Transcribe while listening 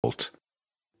revolt,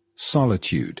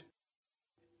 solitude,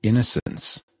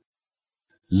 innocence,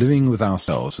 living with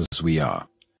ourselves as we are.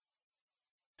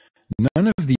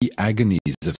 None of the agonies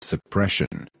of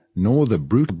suppression, nor the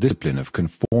brutal discipline of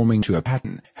conforming to a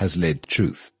pattern, has led to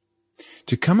truth.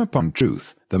 To come upon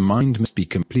truth, the mind must be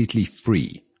completely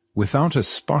free, without a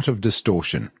spot of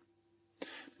distortion.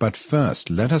 But first,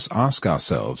 let us ask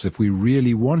ourselves if we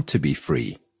really want to be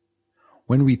free.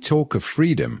 When we talk of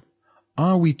freedom,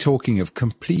 are we talking of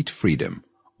complete freedom,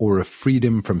 or of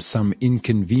freedom from some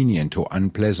inconvenient or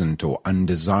unpleasant or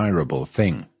undesirable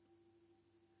thing?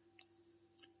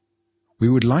 We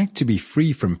would like to be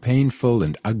free from painful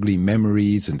and ugly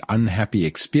memories and unhappy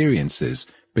experiences,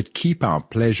 but keep our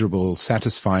pleasurable,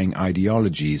 satisfying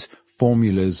ideologies,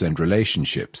 formulas, and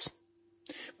relationships.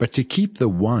 But to keep the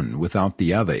one without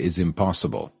the other is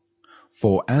impossible,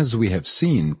 for as we have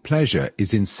seen, pleasure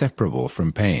is inseparable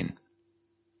from pain.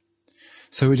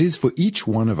 So it is for each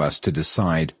one of us to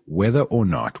decide whether or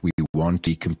not we want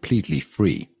to be completely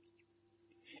free.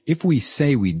 If we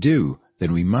say we do,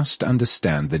 then we must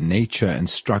understand the nature and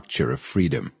structure of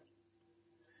freedom.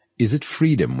 Is it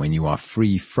freedom when you are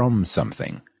free from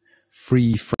something,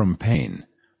 free from pain,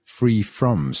 free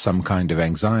from some kind of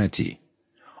anxiety?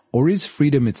 Or is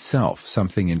freedom itself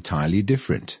something entirely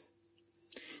different?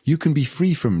 You can be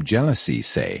free from jealousy,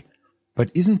 say,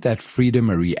 but isn't that freedom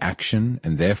a reaction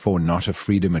and therefore not a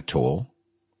freedom at all?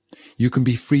 You can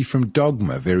be free from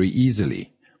dogma very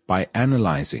easily, by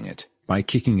analyzing it, by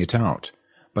kicking it out,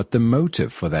 but the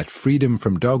motive for that freedom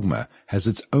from dogma has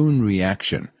its own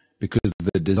reaction, because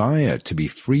the desire to be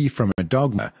free from a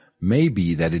dogma may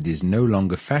be that it is no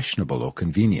longer fashionable or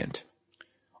convenient.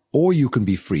 Or you can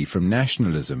be free from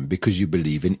nationalism because you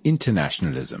believe in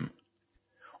internationalism,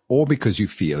 or because you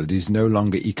feel it is no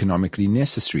longer economically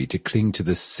necessary to cling to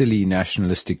the silly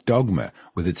nationalistic dogma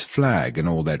with its flag and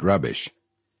all that rubbish.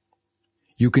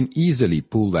 You can easily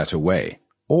pull that away,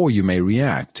 or you may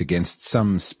react against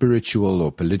some spiritual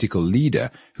or political leader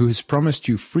who has promised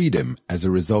you freedom as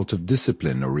a result of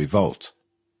discipline or revolt.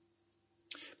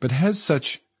 But has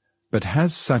such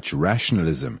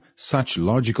rationalism, such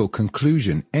logical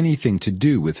conclusion, anything to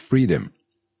do with freedom?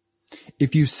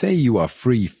 If you say you are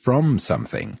free from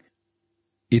something,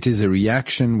 it is a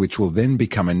reaction which will then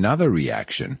become another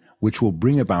reaction, which will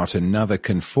bring about another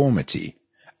conformity,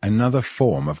 another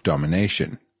form of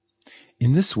domination.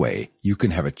 In this way, you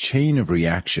can have a chain of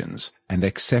reactions and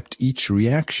accept each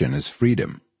reaction as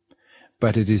freedom.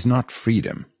 But it is not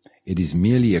freedom. It is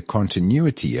merely a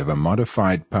continuity of a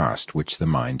modified past which the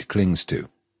mind clings to.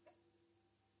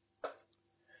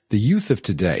 The youth of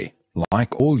today,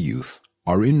 like all youth,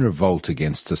 are in revolt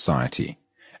against society,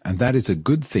 and that is a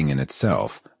good thing in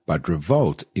itself, but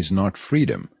revolt is not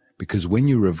freedom, because when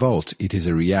you revolt it is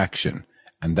a reaction,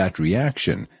 and that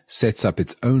reaction sets up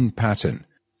its own pattern,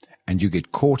 and you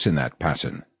get caught in that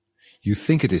pattern. You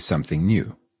think it is something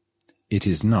new. It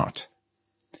is not.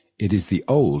 It is the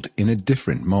old in a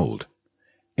different mold.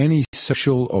 Any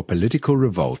social or political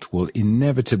revolt will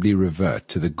inevitably revert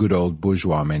to the good old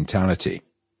bourgeois mentality.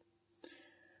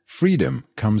 Freedom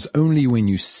comes only when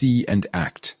you see and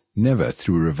act, never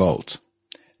through revolt.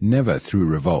 Never through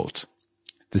revolt.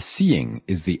 The seeing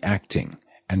is the acting,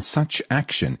 and such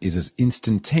action is as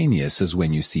instantaneous as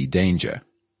when you see danger.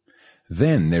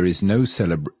 Then there is no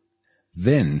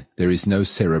cerebration,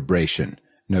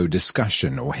 no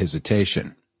discussion or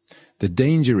hesitation. The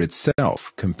danger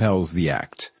itself compels the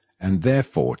act, and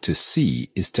therefore to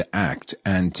see is to act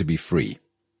and to be free.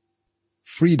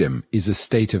 Freedom is a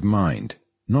state of mind,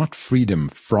 not freedom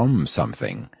from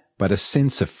something, but a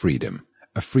sense of freedom,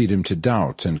 a freedom to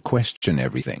doubt and question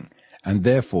everything, and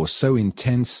therefore so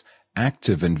intense,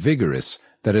 active and vigorous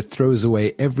that it throws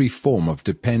away every form of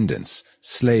dependence,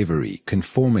 slavery,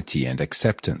 conformity and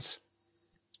acceptance.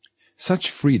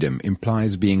 Such freedom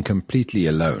implies being completely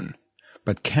alone.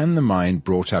 But can the mind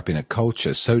brought up in a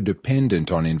culture so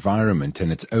dependent on environment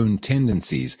and its own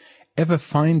tendencies ever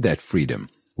find that freedom,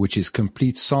 which is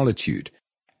complete solitude,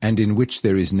 and in which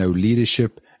there is no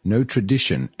leadership, no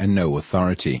tradition, and no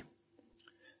authority?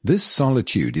 This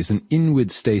solitude is an inward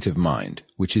state of mind,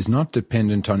 which is not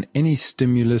dependent on any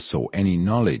stimulus or any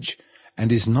knowledge,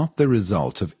 and is not the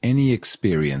result of any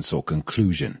experience or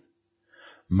conclusion.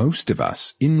 Most of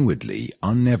us, inwardly,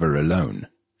 are never alone.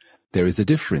 There is a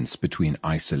difference between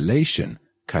isolation,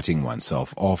 cutting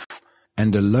oneself off,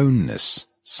 and aloneness,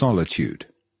 solitude.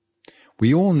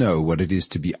 We all know what it is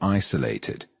to be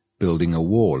isolated, building a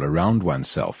wall around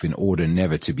oneself in order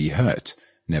never to be hurt,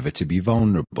 never to be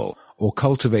vulnerable, or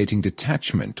cultivating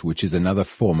detachment, which is another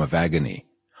form of agony,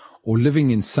 or living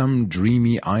in some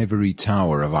dreamy ivory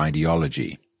tower of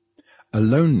ideology.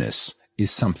 Aloneness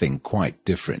is something quite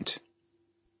different.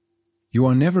 You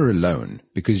are never alone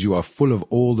because you are full of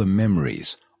all the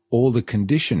memories, all the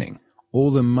conditioning,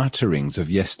 all the mutterings of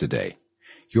yesterday.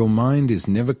 Your mind is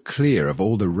never clear of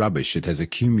all the rubbish it has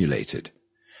accumulated.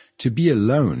 To be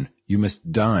alone, you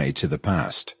must die to the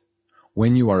past.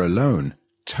 When you are alone,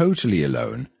 totally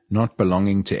alone, not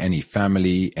belonging to any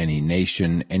family, any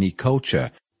nation, any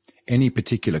culture, any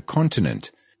particular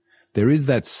continent, there is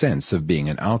that sense of being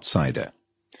an outsider.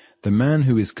 The man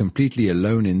who is completely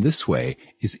alone in this way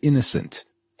is innocent,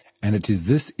 and it is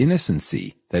this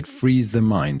innocency that frees the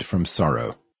mind from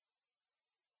sorrow.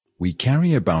 We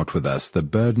carry about with us the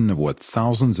burden of what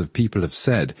thousands of people have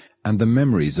said and the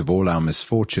memories of all our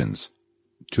misfortunes.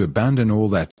 To abandon all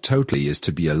that totally is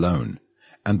to be alone,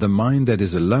 and the mind that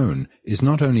is alone is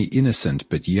not only innocent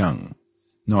but young,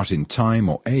 not in time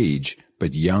or age,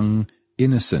 but young,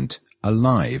 innocent,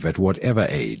 alive at whatever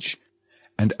age.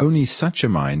 And only such a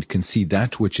mind can see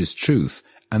that which is truth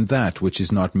and that which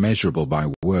is not measurable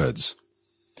by words.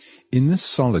 In this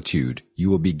solitude, you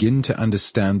will begin to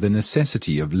understand the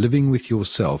necessity of living with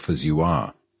yourself as you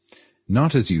are,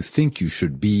 not as you think you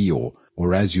should be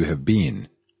or as you have been.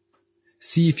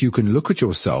 See if you can look at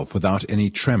yourself without any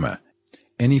tremor,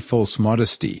 any false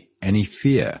modesty, any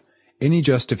fear, any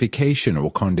justification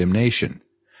or condemnation.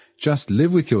 Just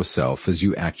live with yourself as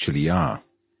you actually are.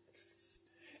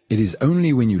 It is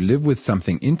only when you live with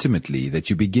something intimately that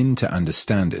you begin to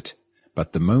understand it,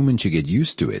 but the moment you get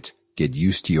used to it, get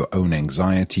used to your own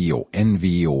anxiety or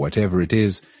envy or whatever it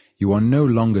is, you are no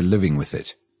longer living with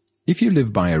it. If you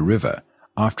live by a river,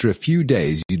 after a few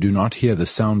days you do not hear the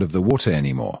sound of the water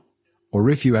anymore. Or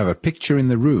if you have a picture in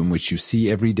the room which you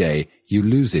see every day, you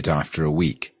lose it after a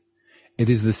week. It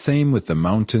is the same with the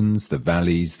mountains, the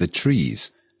valleys, the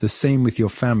trees, the same with your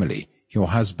family, your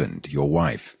husband, your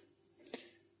wife.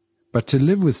 But to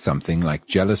live with something like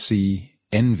jealousy,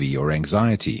 envy, or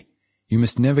anxiety, you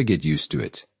must never get used to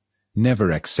it,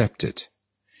 never accept it.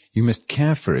 You must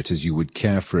care for it as you would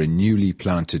care for a newly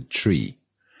planted tree.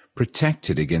 Protect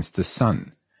it against the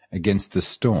sun, against the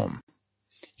storm.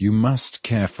 You must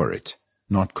care for it,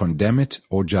 not condemn it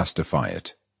or justify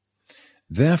it.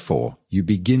 Therefore, you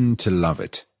begin to love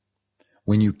it.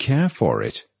 When you care for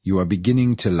it, you are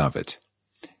beginning to love it.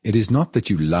 It is not that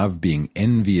you love being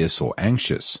envious or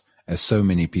anxious, as so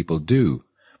many people do,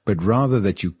 but rather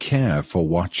that you care for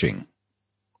watching.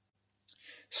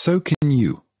 So can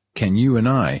you and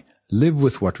I, live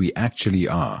with what we actually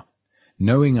are,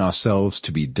 knowing ourselves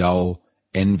to be dull,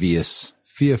 envious,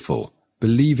 fearful,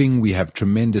 believing we have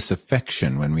tremendous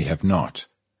affection when we have not,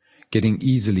 getting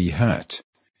easily hurt,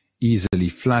 easily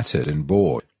flattered and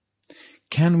bored.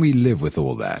 Can we live with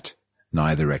all that,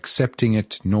 neither accepting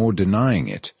it nor denying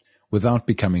it, without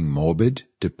becoming morbid,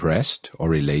 depressed,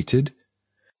 or elated?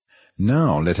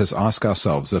 Now let us ask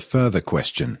ourselves a further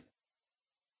question.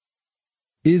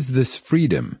 Is this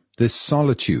freedom, this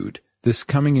solitude, this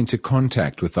coming into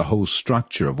contact with the whole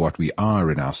structure of what we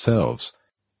are in ourselves,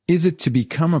 is it to be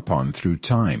come upon through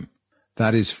time?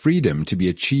 That is freedom to be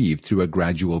achieved through a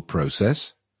gradual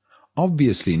process?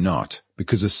 Obviously not,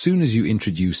 because as soon as you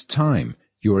introduce time,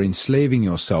 you are enslaving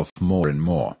yourself more and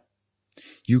more.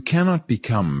 You cannot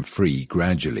become free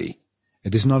gradually.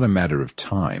 It is not a matter of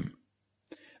time.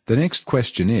 The next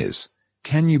question is,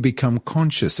 can you become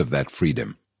conscious of that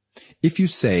freedom? If you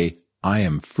say, I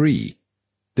am free,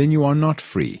 then you are not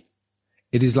free.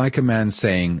 It is like a man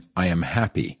saying, I am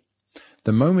happy.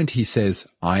 The moment he says,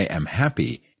 I am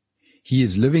happy, he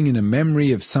is living in a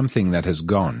memory of something that has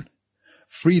gone.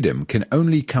 Freedom can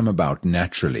only come about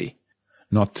naturally,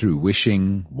 not through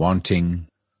wishing, wanting,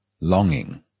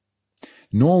 longing.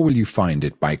 Nor will you find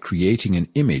it by creating an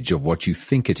image of what you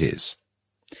think it is.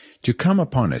 To come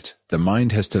upon it, the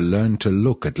mind has to learn to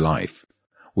look at life,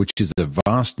 which is a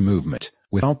vast movement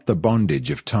without the bondage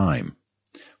of time,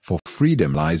 for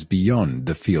freedom lies beyond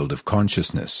the field of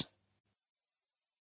consciousness.